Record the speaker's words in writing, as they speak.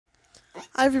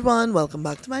Hi everyone, welcome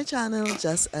back to my channel,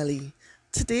 Just Ellie.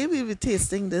 Today we'll be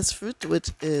tasting this fruit which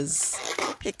is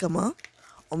jicama,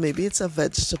 or maybe it's a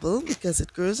vegetable because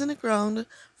it grows in the ground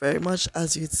very much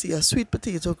as you'd see a sweet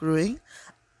potato growing.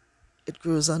 It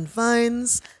grows on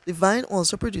vines. The vine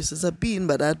also produces a bean,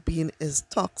 but that bean is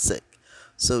toxic,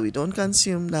 so we don't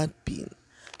consume that bean.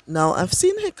 Now I've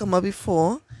seen jicama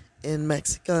before in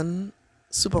Mexican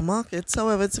supermarkets.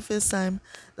 However, it's the first time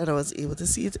that I was able to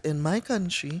see it in my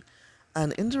country,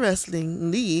 and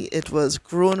interestingly, it was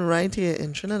grown right here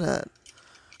in Trinidad.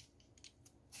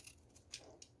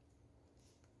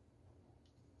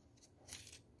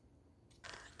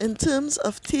 In terms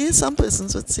of taste, some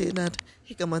persons would say that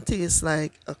jicama tastes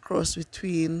like a cross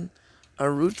between a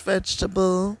root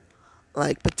vegetable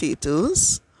like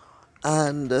potatoes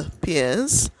and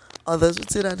pears. Others would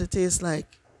say that it tastes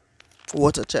like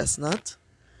water chestnut.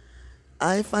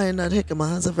 I find that jicama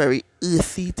has a very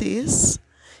earthy taste.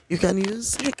 You can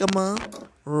use jicama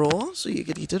raw, so you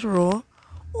can eat it raw,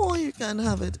 or you can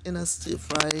have it in a stir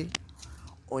fry,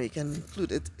 or you can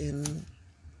include it in,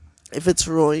 if it's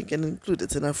raw, you can include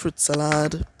it in a fruit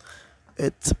salad.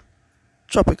 It's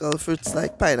tropical fruits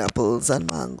like pineapples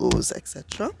and mangoes,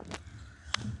 etc.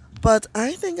 But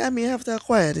I think I may have to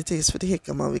acquire the taste for the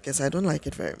jicama because I don't like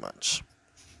it very much.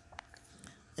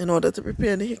 In order to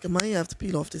prepare the jicama, you have to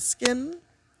peel off the skin.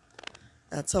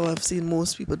 That's how I've seen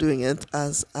most people doing it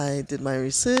as I did my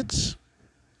research.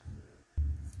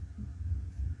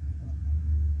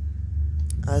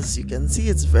 As you can see,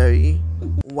 it's very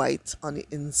white on the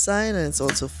inside and it's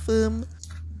also firm.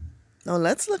 Now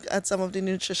let's look at some of the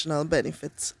nutritional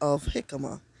benefits of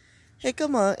jicama.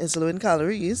 Jicama is low in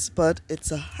calories, but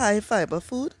it's a high fiber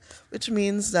food, which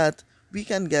means that we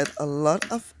can get a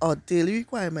lot of our daily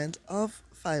requirement of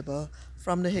fiber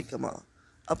from the jicama,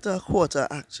 up to a quarter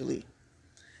actually.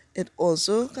 It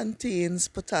also contains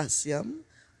potassium,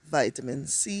 vitamin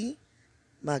C,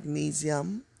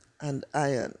 magnesium, and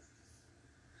iron.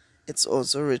 It's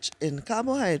also rich in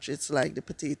carbohydrates like the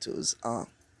potatoes are.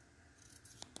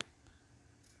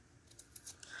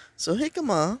 So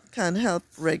jicama can help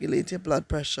regulate your blood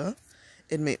pressure.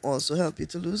 It may also help you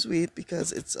to lose weight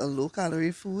because it's a low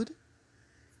calorie food.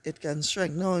 It can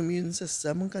strengthen our immune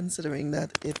system considering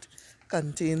that it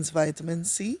contains vitamin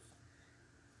C.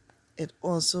 It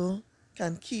also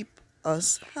can keep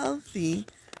us healthy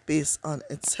based on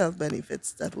its health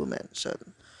benefits that were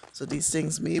mentioned. So these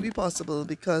things may be possible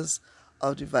because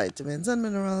of the vitamins and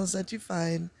minerals that you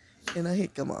find in a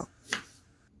jicama.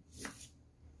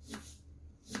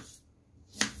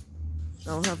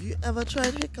 Now, have you ever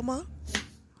tried jicama?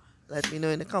 Let me know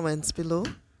in the comments below.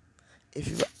 If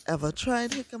you've ever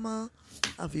tried jicama,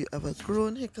 have you ever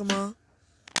grown jicama?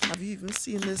 Have you even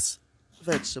seen this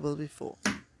vegetable before?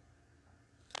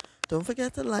 Don't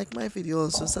forget to like my video,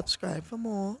 also subscribe for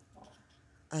more,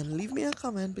 and leave me a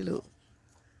comment below.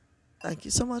 Thank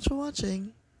you so much for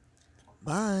watching.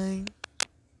 Bye.